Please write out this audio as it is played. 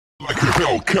Like a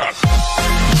Hellcat.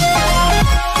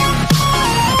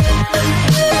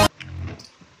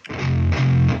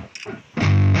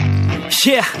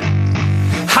 Yeah,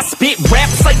 I spit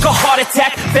raps like a heart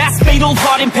attack, fast fatal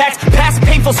heart impact, past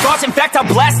painful scars. In fact, I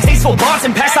blast tasteful bars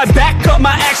and packs. I back up my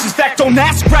actions, fact don't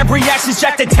ask, grab reactions,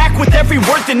 jacked attack with every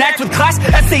word, then act with class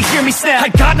as they hear me snap. I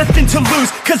got nothing to lose,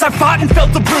 cause I fought and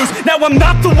felt the bruise. Now I'm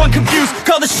not the one confused,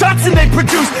 call the shots and they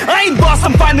produce. I ain't lost,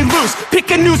 I'm finally loose, pick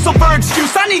a new silver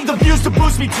excuse. I need the views to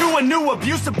boost me to a new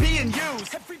abuse of being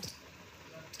used.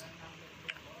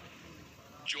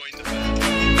 Join the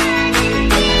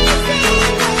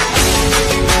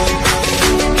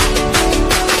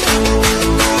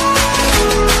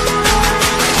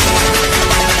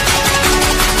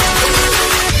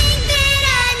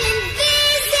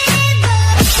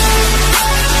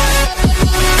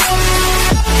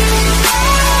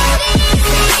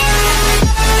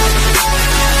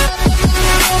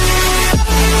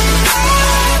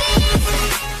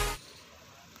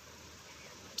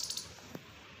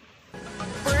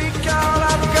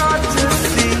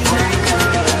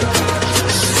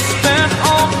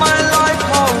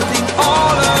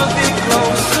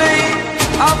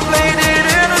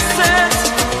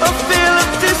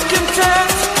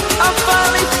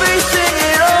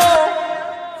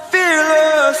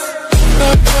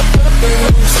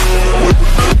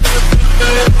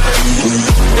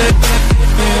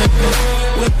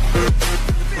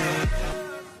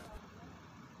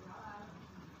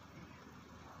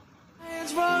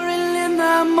roaring in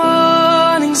the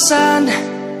morning sun,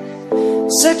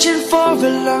 searching for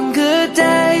a longer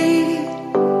day.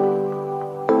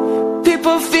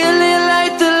 People feeling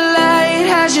like the light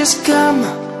has just come.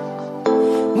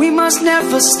 We must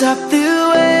never stop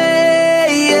the way.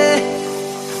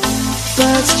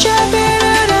 Birds chirping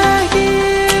and I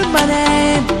hear my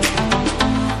name,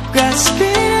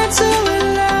 grasping into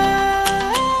life.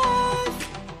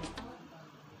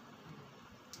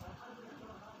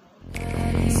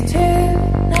 It's too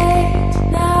late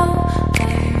now. I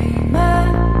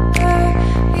remember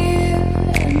you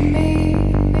and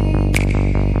me,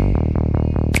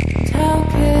 and how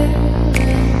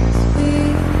careless we.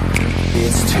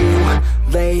 It's too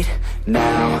late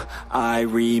now, I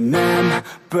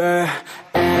remember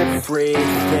everything,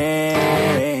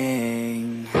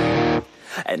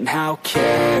 and how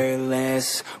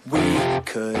careless we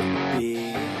could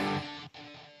be.